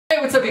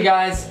What's up you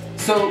guys?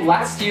 So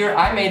last year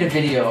I made a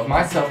video of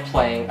myself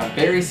playing a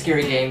very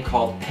scary game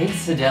called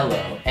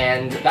Pesadillo,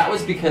 and that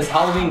was because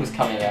Halloween was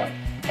coming up.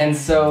 And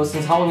so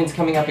since Halloween's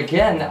coming up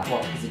again,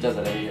 well, because it does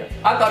that every year,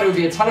 I thought it would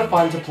be a ton of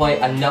fun to play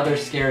another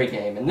scary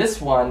game. And this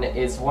one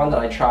is one that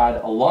I tried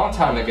a long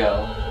time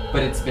ago,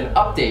 but it's been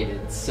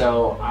updated,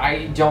 so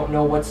I don't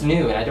know what's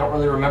new, and I don't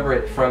really remember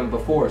it from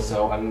before,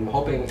 so I'm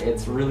hoping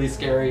it's really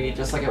scary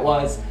just like it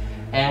was.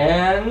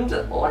 And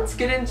let's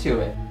get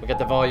into it. We got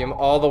the volume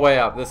all the way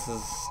up. This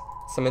is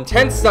some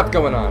intense stuff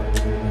going on.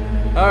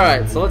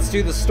 Alright, so let's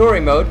do the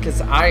story mode,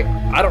 because I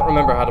don't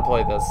remember how to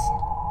play this.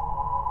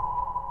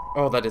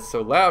 Oh, that is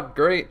so loud.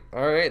 Great.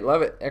 Alright,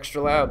 love it.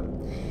 Extra loud.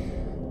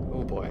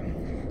 Oh boy.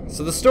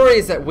 So the story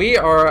is that we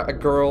are a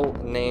girl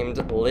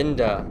named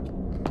Linda.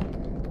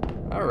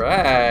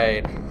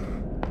 Alright.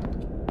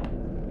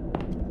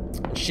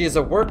 She is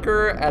a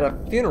worker at a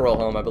funeral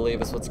home, I believe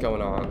is what's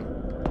going on.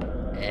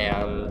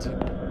 And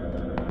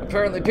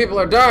apparently people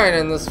are dying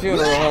in this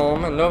funeral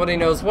home and nobody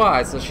knows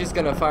why, so she's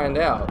gonna find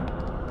out.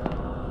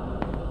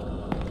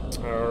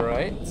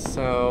 Alright,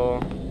 so...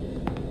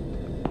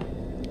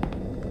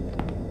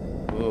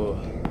 Ooh.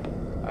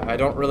 I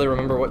don't really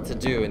remember what to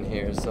do in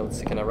here, so let's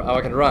see,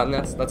 I can run,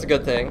 that's a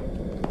good thing.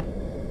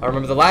 I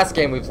remember the last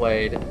game we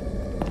played,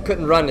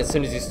 couldn't run as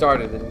soon as you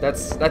started, and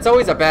that's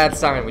always a bad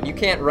sign, when you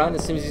can't run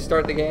as soon as you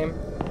start the game,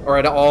 or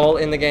at all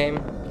in the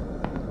game.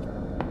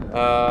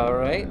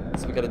 Alright,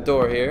 so we got a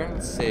door here.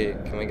 Let's see,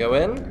 can we go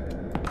in?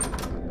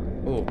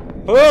 Ooh.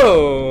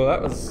 Oh,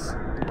 that was...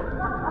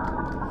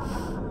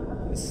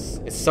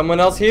 Is someone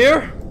else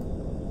here?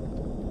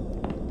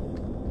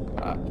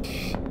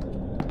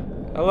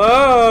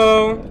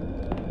 Hello?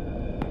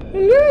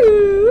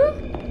 Hello?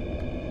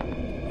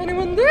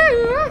 Anyone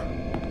there?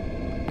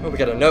 Oh, we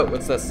got a note.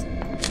 What's this?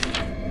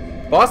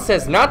 Boss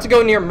says not to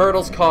go near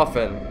Myrtle's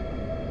coffin.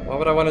 Why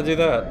would I want to do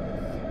that?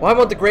 Why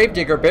won't the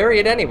gravedigger bury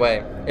it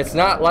anyway? It's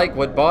not like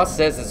what boss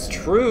says is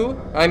true.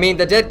 I mean,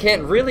 the dead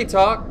can't really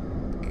talk.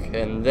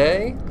 Can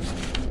they?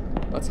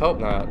 Let's hope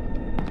not.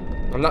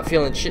 I'm not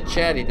feeling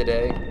chit-chatty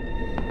today.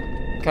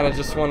 Kinda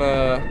just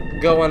wanna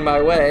go on my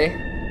way.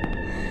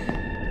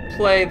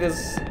 Play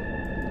this...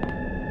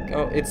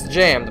 Oh, it's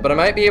jammed, but I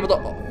might be able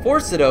to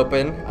force it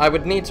open. I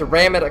would need to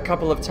ram it a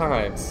couple of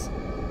times.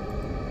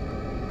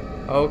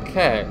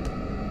 Okay.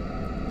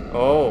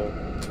 Oh.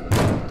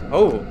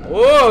 Oh,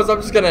 whoa, so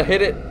I'm just gonna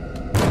hit it.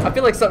 I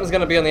feel like something's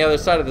gonna be on the other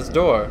side of this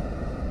door.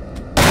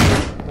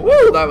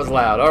 Woo, that was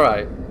loud,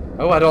 alright.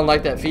 Oh, I don't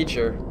like that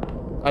feature.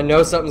 I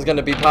know something's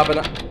gonna be popping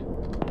up.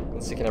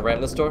 Let's see, can I ram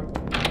this door?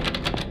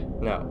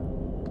 No.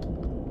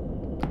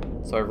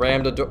 So I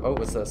rammed a door. Oh,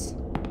 what's this?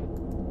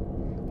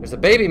 There's a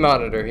baby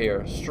monitor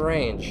here.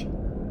 Strange.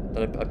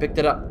 I picked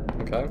it up.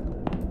 Okay.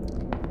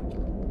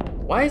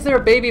 Why is there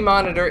a baby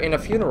monitor in a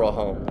funeral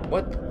home?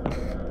 What?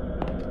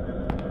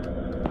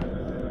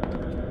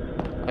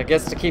 I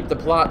guess to keep the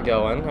plot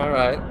going.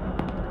 Alright.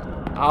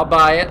 I'll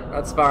buy it.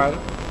 That's fine.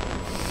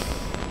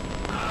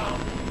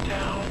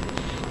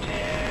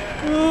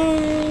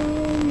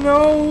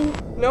 No.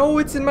 No,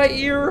 it's in my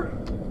ear.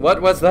 What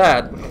was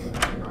that?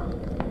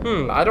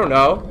 I don't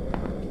know.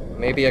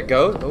 Maybe a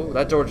ghost? Oh,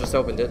 that door just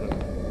opened, didn't it?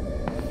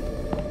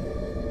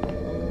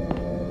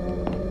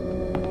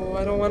 Oh,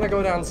 I don't want to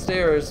go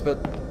downstairs, but...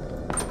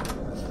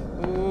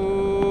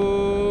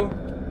 Ooh.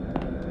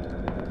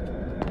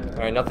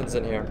 Alright, nothing's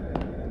in here.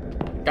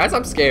 Guys,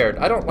 I'm scared.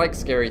 I don't like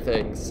scary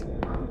things.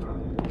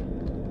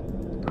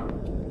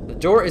 The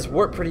door is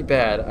warped pretty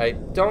bad. I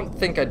don't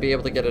think I'd be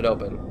able to get it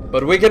open.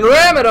 But we can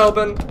ram it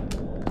open!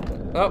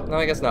 Oh, no,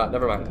 I guess not.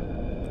 Never mind.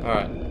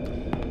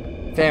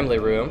 Alright. Family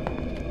room.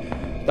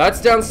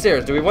 That's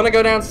downstairs. Do we want to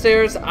go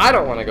downstairs? I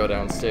don't want to go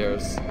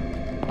downstairs.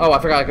 Oh, I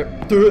forgot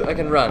I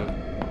can run.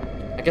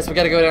 I guess we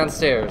gotta go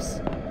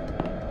downstairs.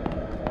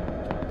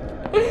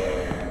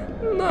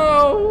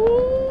 No!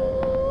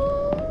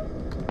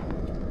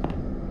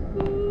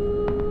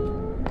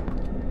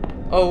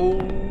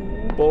 Oh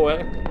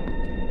boy.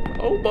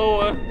 Oh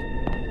boy.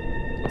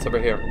 What's over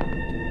here?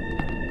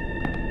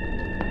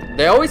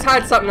 They always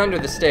hide something under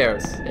the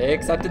stairs.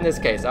 Except in this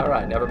case.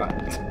 Alright, never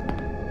mind.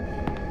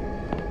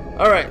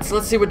 Alright, so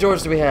let's see what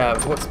doors do we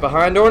have. What's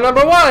behind door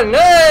number 1?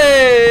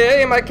 Hey!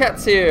 Hey, my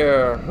cat's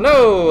here.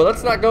 No,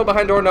 let's not go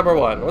behind door number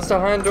 1. What's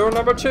behind door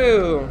number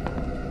 2?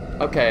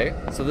 Okay,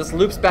 so this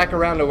loops back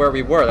around to where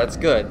we were. That's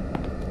good.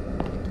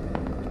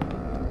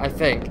 I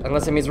think.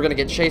 Unless it means we're gonna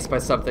get chased by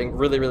something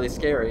really, really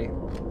scary.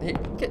 Hey,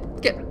 get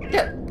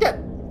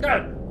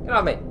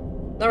off me.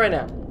 Not right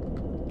now.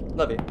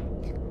 Love you.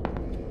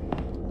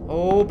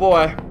 Oh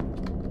boy.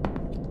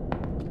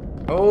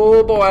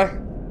 Oh boy.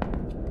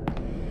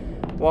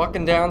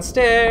 Walking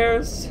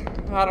downstairs.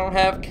 I don't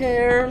have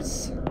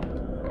cares.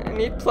 I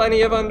need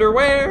plenty of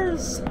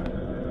underwears.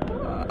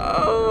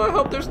 Oh, I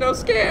hope there's no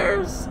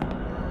scares.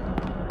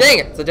 Dang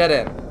it, it's a dead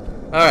end.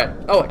 Alright.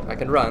 Oh, I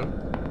can run.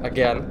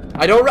 Again.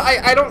 I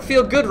don't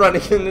feel good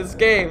running in this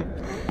game.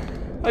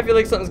 I feel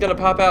like something's gonna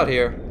pop out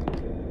here.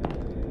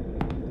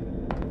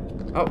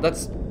 Oh,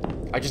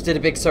 I just did a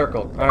big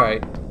circle.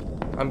 Alright.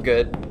 I'm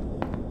good.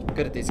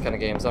 good at these kind of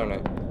games, aren't I?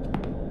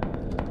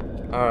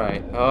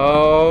 Alright.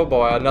 Oh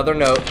boy, another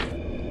note.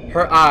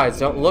 Her eyes.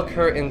 Don't look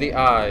her in the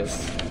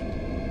eyes.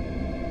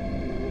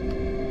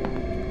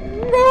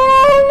 No!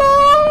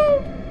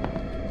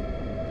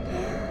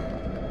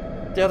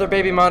 The other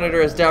baby monitor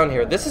is down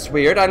here. This is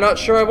weird. I'm not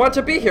sure I want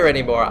to be here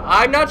anymore.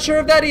 I'm not sure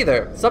of that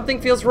either. Something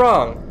feels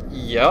wrong.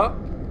 Yeah.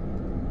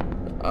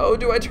 Oh,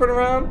 do I turn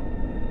around?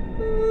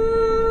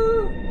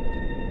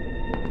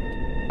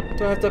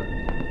 Do I have to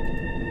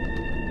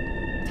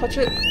touch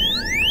it?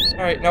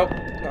 Alright, nope.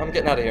 No, I'm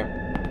getting out of here.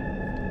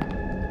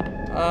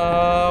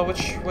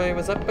 Which way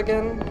was up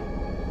again?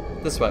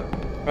 This way,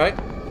 right?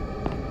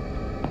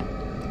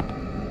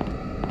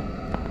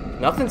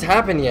 Nothing's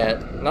happened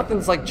yet.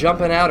 Nothing's like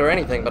jumping out or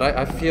anything, but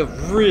I feel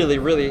really,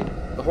 really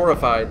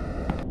horrified.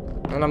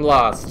 And I'm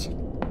lost.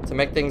 To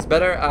make things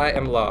better, I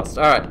am lost.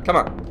 Alright, come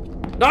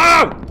on.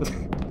 No!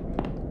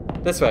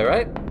 This way,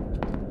 right?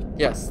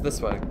 Yes,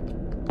 this way.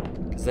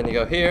 Because then you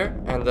go here,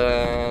 and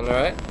then,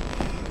 alright.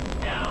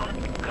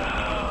 Don't go.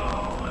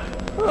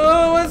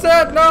 Oh, what's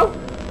that? No!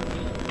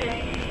 Stay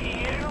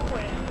here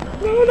with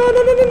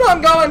No,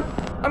 I'm going!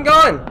 I'm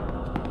going!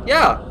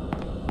 Yeah!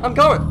 I'm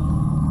going!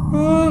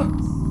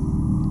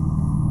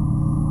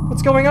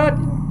 What's going on?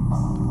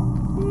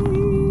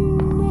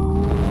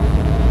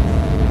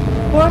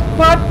 What?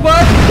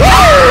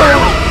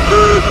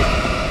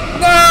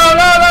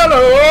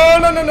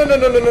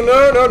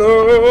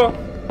 No!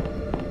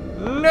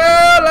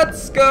 No,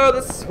 let's go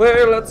this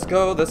way, let's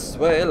go this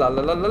way. La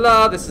la la la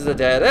la. This is a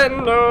dead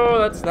end. No,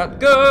 that's not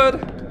good.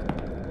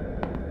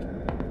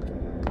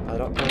 I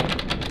don't know.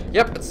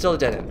 Yep, it's still a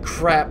dead end.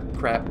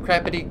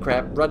 Crappity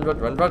crap.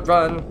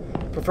 Run.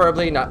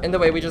 Preferably not in the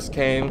way we just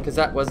came, because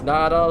that was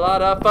not a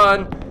lot of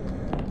fun.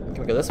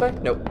 Can we go this way?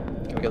 Nope.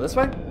 Can we go this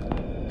way?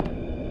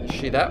 Is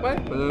she that way?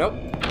 Nope.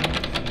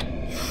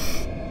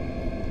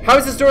 How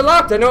is this door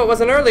locked? I know it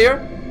wasn't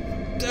earlier.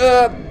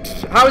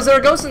 How is there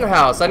a ghost in the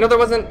house? I know there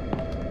wasn't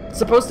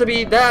supposed to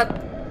be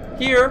that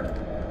here.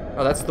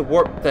 Oh, that's the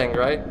warp thing,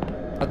 right?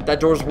 That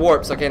door's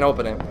warped, so I can't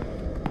open it.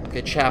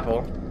 Okay,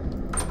 chapel.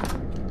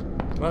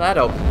 Well, that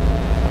opened.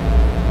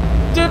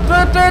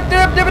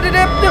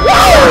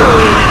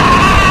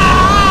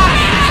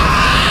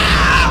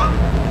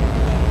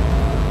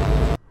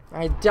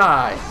 I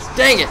died.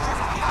 Dang it!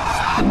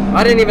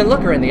 I didn't even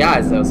look her in the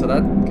eyes, though, so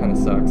that kind of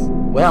sucks.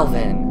 Well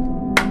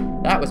then,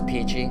 that was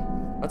peachy.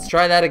 Let's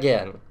try that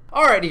again.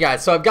 Alrighty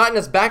guys, so I've gotten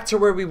us back to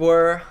where we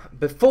were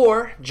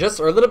before,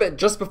 or a little bit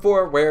just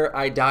before where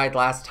I died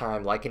last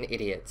time like an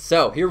idiot.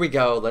 So here we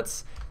go.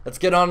 Let's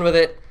get on with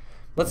it.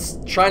 Let's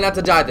try not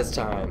to die this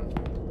time.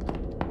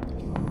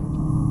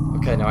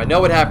 Okay, now I know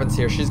what happens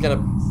here. She's gonna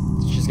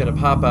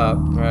pop up,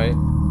 right?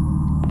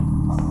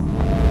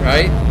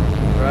 Right?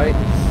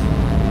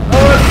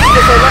 Oh,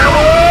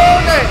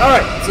 okay.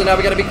 Alright, so now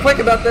we gotta be quick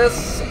about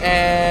this,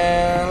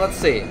 and let's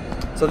see.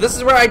 So this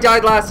is where I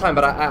died last time,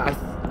 but I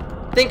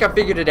think I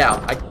figured it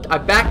out. I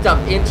backed up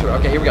into her.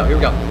 Okay, here we go.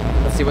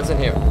 Let's see what's in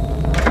here.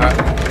 Alright,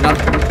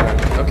 nothing.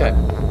 Okay.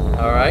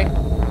 Alright.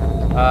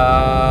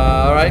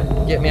 Alright,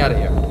 get me out of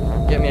here.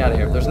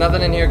 If there's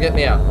nothing in here, get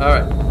me out.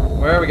 Alright,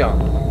 where are we going?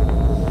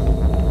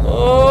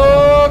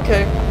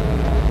 Okay.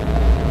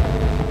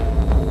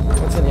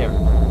 What's in here?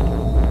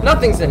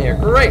 Nothing's in here.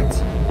 Great.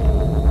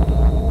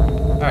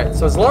 Alright,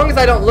 so as long as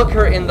I don't look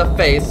her in the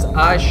face,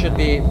 I should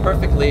be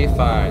perfectly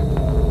fine.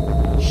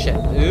 Shit.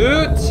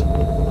 Oot!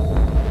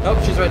 Nope,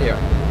 she's right here.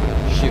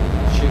 Shoot.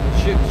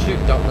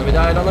 Don't let me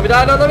die.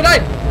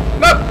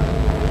 Move!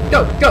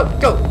 Go!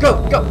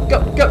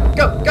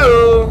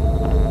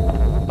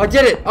 I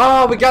did it!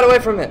 Oh, we got away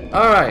from it.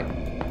 Alright.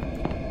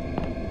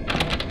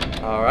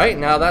 Alright,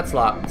 now that's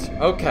locked.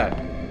 Okay.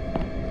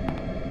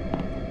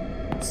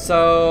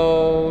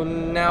 So,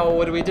 now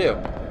what do we do?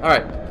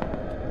 Alright.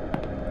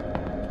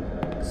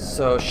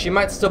 So, she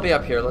might still be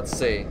up here. Let's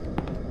see.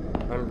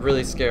 I'm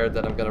really scared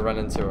that I'm gonna run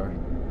into her.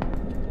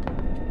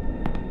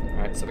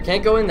 Alright, so we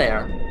can't go in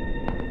there.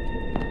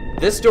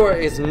 This door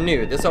is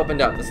new. This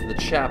opened up. This is the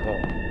chapel.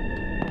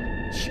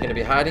 Is she gonna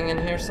be hiding in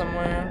here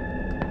somewhere?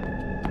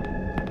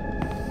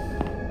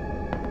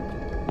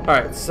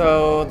 Alright,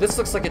 so this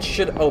looks like it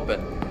should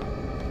open.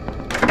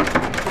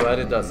 But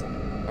it doesn't.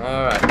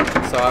 Alright,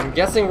 so I'm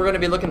guessing we're gonna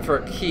be looking for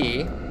a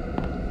key.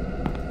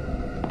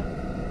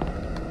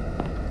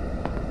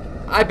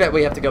 I bet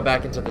we have to go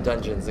back into the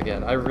dungeons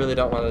again. I really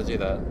don't want to do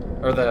that.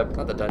 Or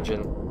not the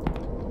dungeon.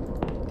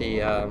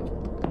 The,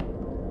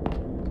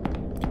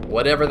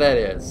 whatever that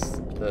is.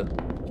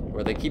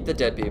 Where they keep the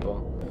dead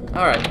people.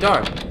 Alright,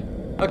 darn.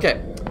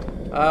 Okay.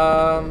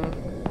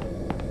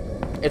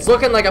 It's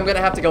looking like I'm gonna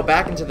have to go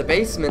back into the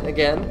basement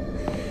again.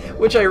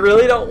 Which I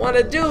really don't want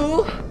to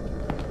do.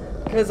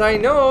 Because I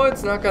know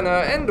it's not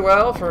gonna end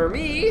well for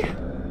me.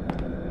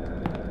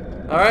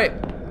 Alright.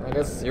 I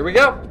guess, here we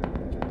go.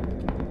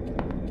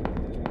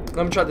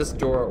 Let me try this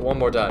door one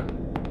more time.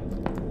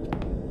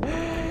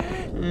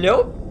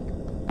 Nope.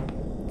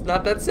 It's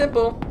not that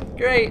simple.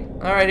 Great.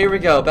 Alright, here we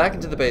go. Back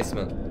into the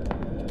basement.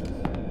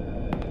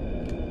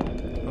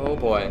 Oh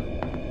boy.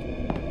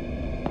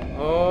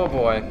 Oh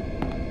boy.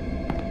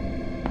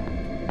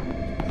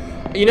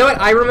 You know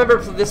what? I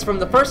remember this from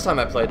the first time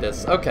I played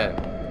this. Okay.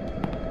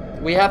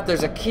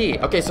 There's a key.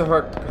 Okay, so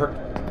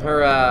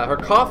her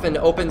coffin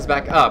opens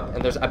back up,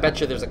 and I bet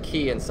you there's a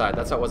key inside.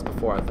 That's how it was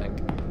before, I think.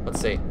 Let's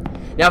see.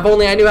 Now, if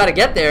only I knew how to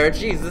get there.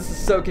 Jeez, this is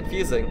so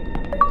confusing.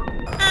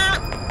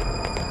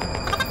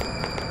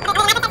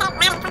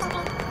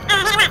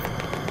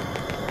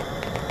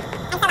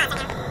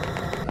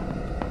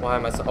 Why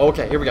am I so...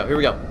 Okay, here we go, here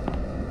we go.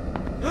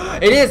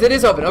 It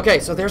is open. Okay,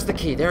 so there's the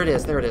key. There it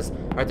is, there it is.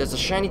 Alright, there's a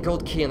shiny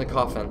gold key in the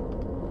coffin.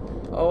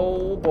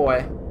 Oh,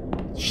 boy.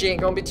 She ain't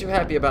gonna be too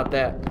happy about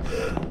that.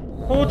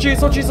 Oh,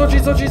 jeez, oh, jeez, oh,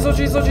 jeez, oh, jeez, oh,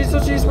 jeez, oh, jeez, oh,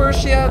 jeez. Where is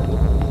she at?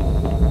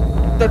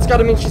 That's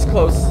gotta mean she's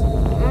close.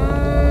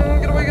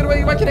 Get away, get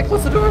away. Why can't I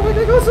close the door? Why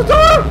can't I close the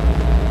door?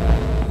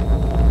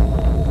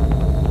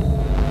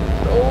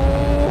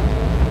 Oh.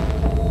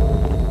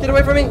 Get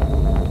away from me.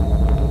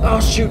 Oh,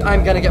 shoot.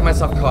 I'm gonna get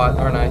myself caught,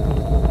 aren't I?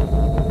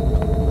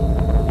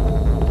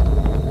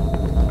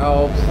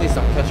 Oh, please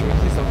don't catch me.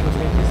 Please don't catch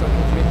me. Please don't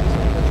catch me. Please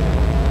don't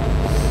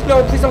catch me.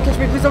 No, please don't catch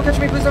me. Please don't catch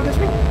me. Please don't catch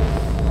me.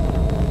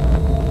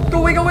 Go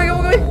away, go away, go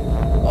away.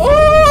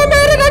 Oh, I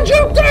made it. I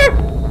juked her.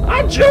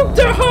 I juked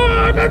her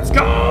hard. Let's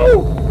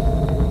go.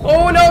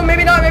 Oh, no.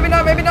 Maybe not. Maybe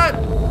not. Maybe not.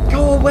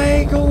 Go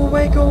away. Go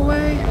away. Go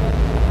away.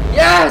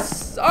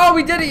 Yes. Oh,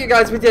 we did it, you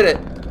guys. We did it.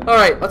 All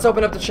right. Let's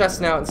open up the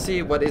chest now and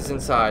see what is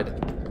inside.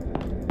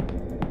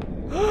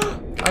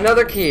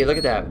 Another key, look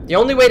at that. The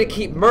only way to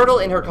keep Myrtle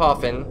in her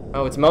coffin,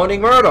 oh, it's Moaning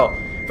Myrtle,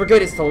 for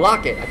good is to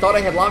lock it. I thought I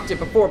had locked it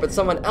before, but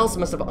someone else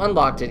must have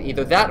unlocked it.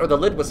 Either that or the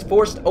lid was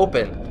forced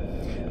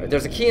open.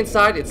 There's a key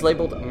inside, it's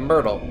labeled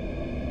Myrtle.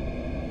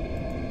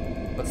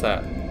 What's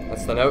that?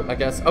 That's the note, I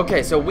guess.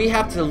 Okay, so we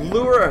have to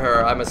lure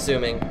her, I'm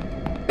assuming,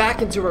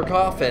 back into her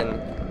coffin,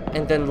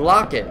 and then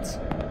lock it.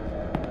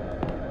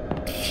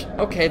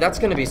 Okay, that's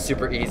gonna be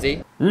super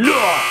easy.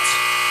 Not!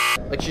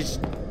 Like, she's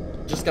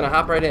just gonna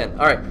hop right in.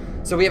 Alright.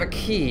 So we have a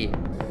key.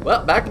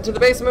 Well, back into the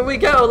basement we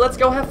go. Let's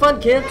go have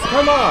fun, kids.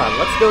 Come on.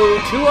 Let's go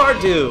to our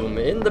doom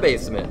in the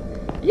basement.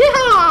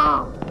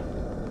 Yeah!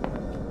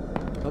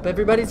 Hope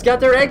everybody's got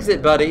their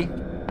exit, buddy.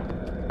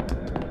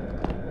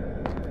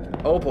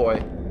 Oh,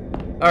 boy.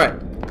 All right.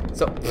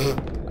 So,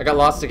 I got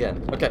lost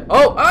again. Okay.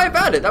 Oh, I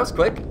found it. That was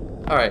quick.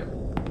 All right.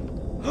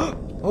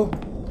 Oh.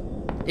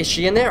 Is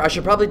she in there? I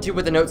should probably do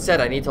what the note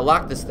said. I need to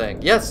lock this thing.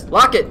 Yes,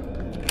 lock it.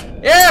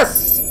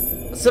 Yes!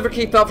 A silver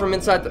key fell from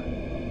inside the...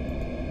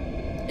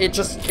 It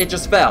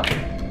just fell.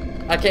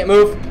 I can't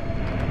move.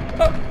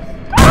 Oh.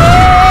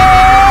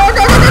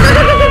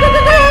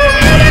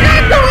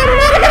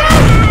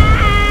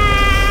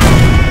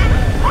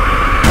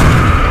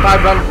 If I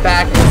run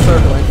back in a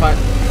circle and find...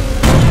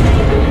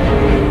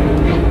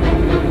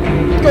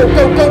 Go,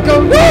 go, go,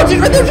 go! No, she's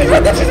right there, she's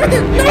right there, she's right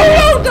there! No,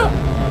 no, no!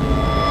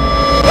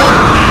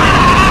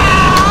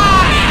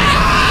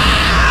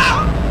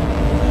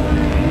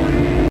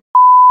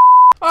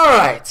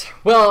 Alright,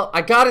 well,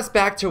 I got us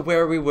back to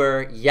where we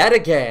were yet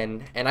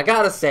again, and I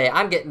gotta say,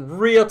 I'm getting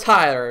real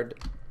tired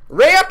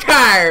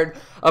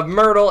of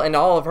Myrtle and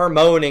all of her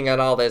moaning and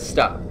all this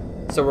stuff.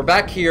 So we're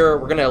back here,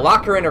 we're gonna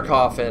lock her in her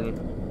coffin,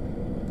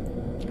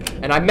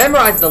 and I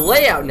memorized the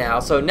layout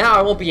now, so now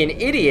I won't be an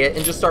idiot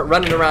and just start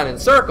running around in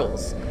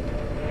circles.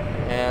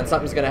 And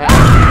something's gonna happen.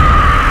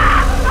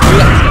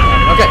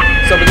 Okay,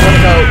 so we're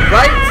gonna go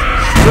right,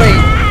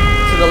 straight,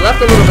 to the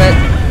left a little bit,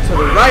 to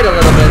the right a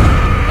little bit,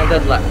 and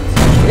then left.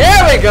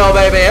 There we go,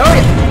 baby. Oh,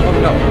 yeah. Oh,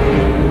 no.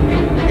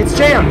 It's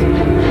jammed.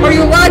 Are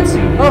you what?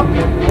 Oh,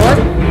 1,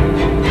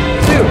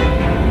 2.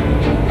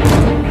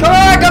 Come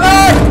on, come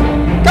on!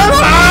 Come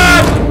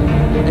on!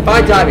 If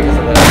I die because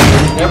of this.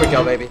 There we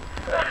go, baby.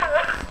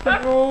 Oh,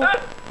 no.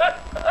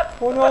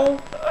 Oh, no.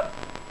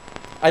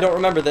 I don't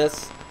remember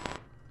this.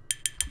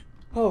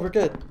 Oh, we're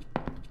good.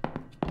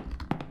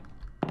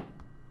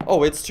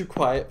 Oh, it's too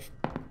quiet.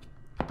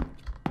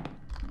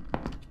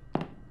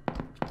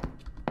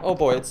 Oh,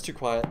 boy, it's too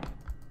quiet.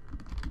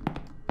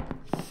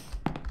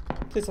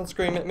 Please don't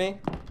scream at me.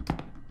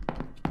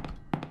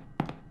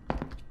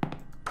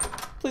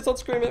 Please don't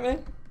scream at me.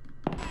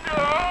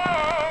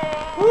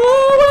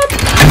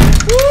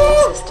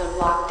 Full system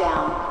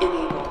lockdown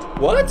enabled.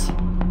 What?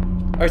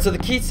 Alright, so the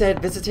key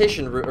said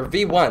visitation room, or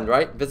V1,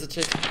 right?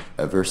 Visitation.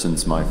 Ever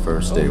since my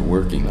first day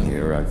working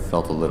here, I've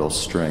felt a little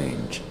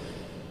strange.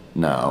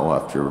 Now,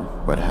 after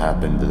what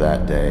happened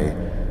that day,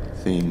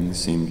 things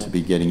seem to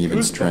be getting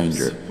even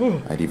stranger.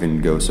 I'd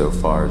even go so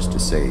far as to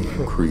say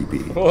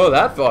creepy. Oh,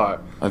 that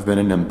far. I've been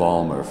an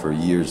embalmer for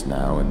years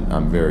now, and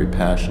I'm very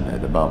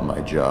passionate about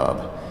my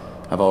job.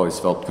 I've always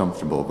felt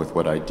comfortable with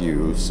what I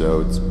do,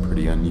 so it's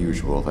pretty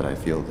unusual that I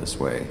feel this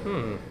way.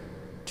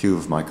 2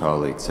 of my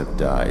colleagues have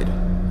died.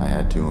 I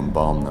had to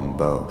embalm them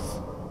both.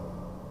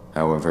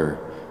 However,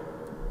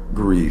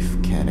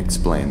 grief can't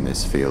explain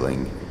this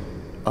feeling.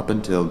 Up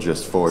until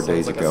just 4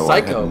 days ago,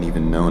 I hadn't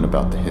even known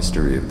about the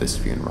history of this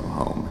funeral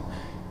home.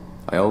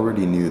 I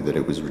already knew that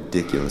it was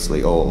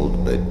ridiculously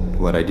old, but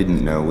what I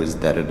didn't know was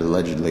that it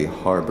allegedly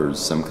harbors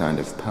some kind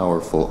of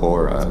powerful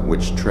aura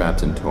which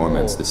traps and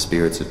torments the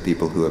spirits of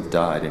people who have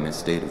died in a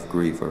state of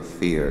grief or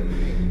fear,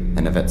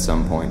 and have at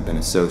some point been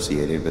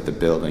associated with the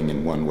building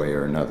in one way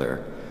or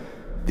another.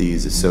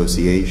 These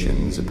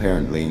associations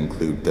apparently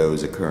include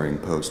those occurring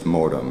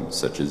post-mortem,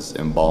 such as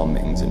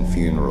embalmings and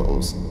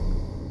funerals.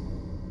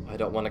 I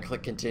don't want to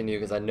click continue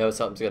because I know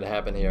something's going to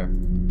happen here.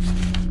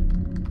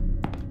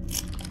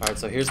 Alright,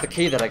 so here's the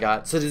key that I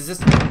got. So does this...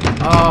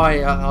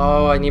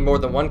 Oh, I need more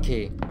than one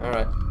key.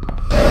 Alright.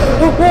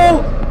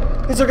 Oh!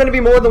 Is there gonna be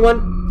more than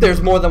one? There's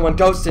more than one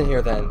ghost in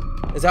here then.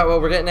 Is that what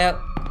we're getting at?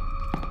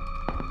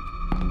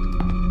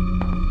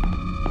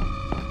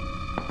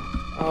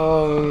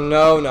 Oh,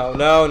 no.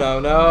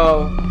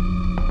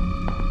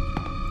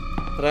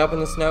 Did I open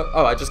this note?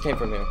 Oh, I just came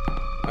from here.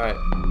 Alright.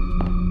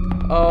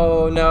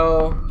 Oh,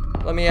 no.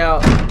 Let me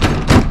out.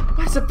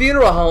 Why does a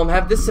funeral home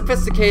have this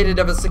sophisticated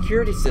of a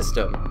security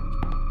system?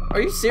 Are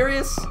you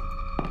serious?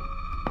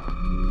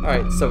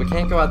 Alright, so we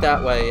can't go out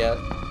that way yet.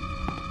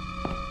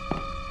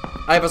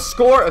 I have a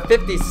score of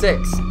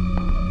 56.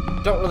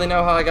 Don't really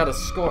know how I got a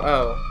score.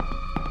 Oh.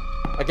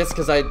 I guess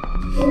because I...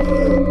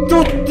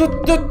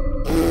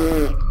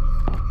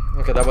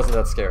 Okay, that wasn't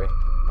that scary.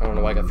 I don't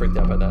know why I got freaked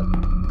out by that.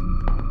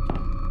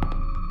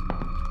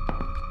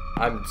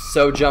 I'm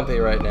so jumpy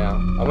right now.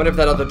 I wonder if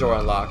that other door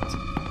unlocked.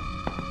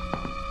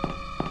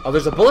 Oh,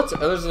 there's a bullet.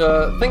 There's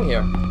a thing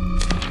here.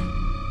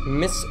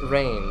 Miss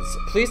Rains,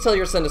 please tell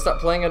your son to stop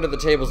playing under the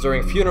tables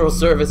during funeral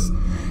service.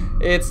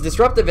 It's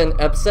disruptive and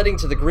upsetting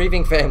to the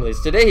grieving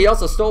families. Today he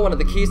also stole one of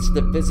the keys to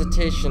the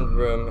visitation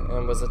room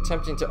and was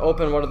attempting to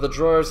open one of the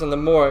drawers in the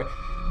morgue.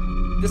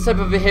 This type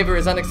of behavior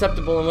is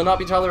unacceptable and will not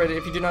be tolerated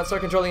if you do not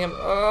start controlling him.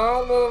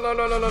 Oh,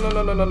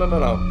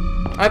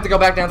 no. I have to go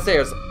back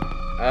downstairs.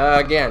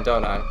 Again,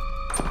 don't I?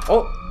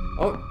 Oh,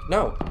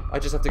 no. I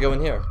just have to go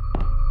in here.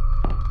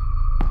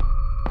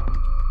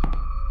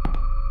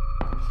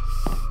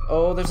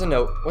 Oh, there's a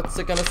note. What's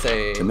it gonna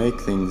say? To make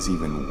things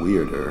even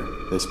weirder,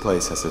 this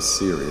place has a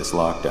serious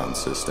lockdown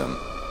system.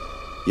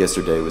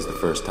 Yesterday was the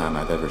first time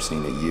I've ever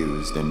seen it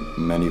used, and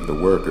many of the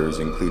workers,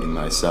 including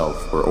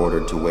myself, were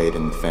ordered to wait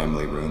in the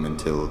family room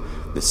until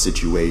the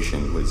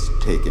situation was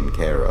taken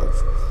care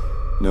of.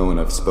 No one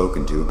I've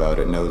spoken to about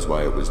it knows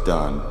why it was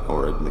done,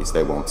 or at least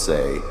they won't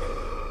say.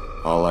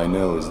 All I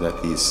know is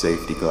that these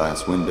safety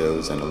glass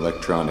windows and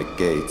electronic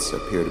gates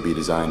appear to be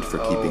designed for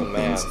keeping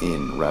things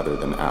in rather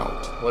than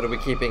out. What are we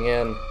keeping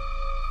in?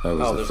 I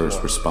was the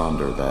first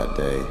responder that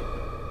day.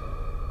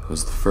 I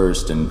was the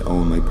first and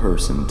only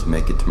person to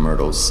make it to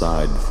Myrtle's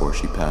side before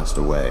she passed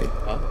away.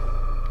 Oh.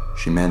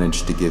 She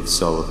managed to give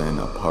Sullivan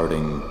a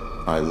parting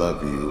 "I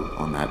love you"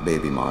 on that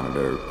baby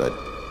monitor, but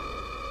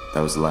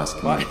that was the last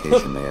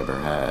communication they ever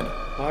had.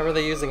 Why were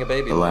they using a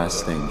baby The monitor?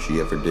 last thing she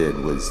ever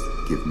did was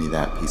give me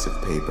that piece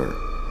of paper.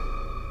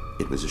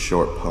 It was a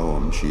short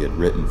poem she had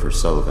written for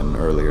Sullivan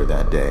earlier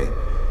that day.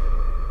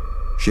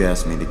 She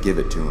asked me to give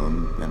it to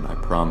him, and I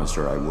promised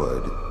her I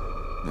would.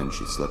 Then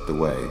she slipped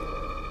away.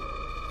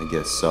 I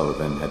guess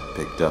Sullivan had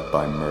picked up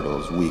by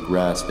Myrtle's weak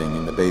rasping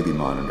in the baby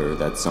monitor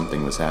that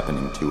something was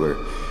happening to her,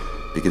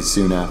 because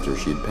soon after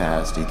she had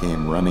passed, he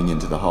came running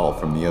into the hall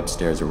from the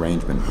upstairs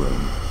arrangement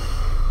room.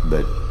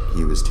 But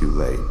he was too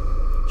late.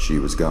 She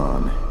was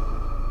gone.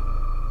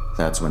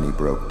 That's when he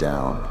broke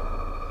down.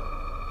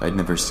 I'd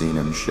never seen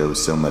him show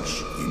so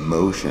much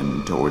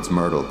emotion towards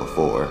Myrtle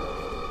before.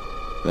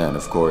 Then,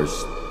 of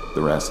course,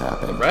 the rest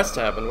happened. The rest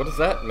happened? What does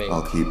that mean?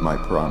 I'll keep my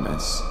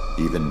promise,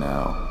 even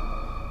now.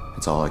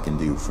 It's all I can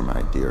do for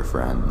my dear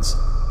friends.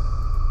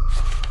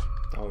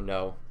 Oh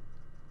no.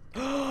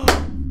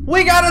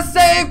 We got a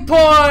save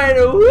point!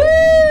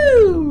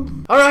 Woo!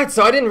 Alright,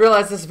 so I didn't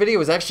realize this video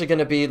was actually going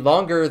to be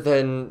longer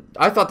than...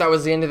 I thought that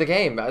was the end of the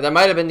game. That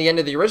might have been the end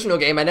of the original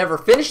game. I never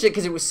finished it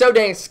because it was so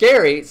dang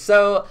scary.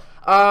 So,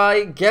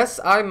 I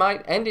guess I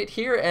might end it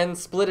here and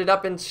split it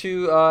up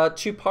into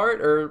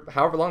two-part, or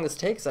however long this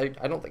takes. I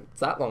don't think it's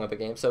that long of a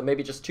game, so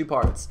maybe just 2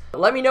 parts.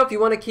 Let me know if you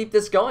want to keep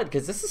this going,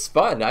 because this is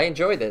fun. I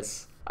enjoy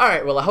this.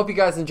 Alright, well, I hope you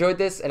guys enjoyed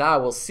this, and I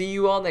will see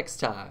you all next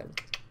time.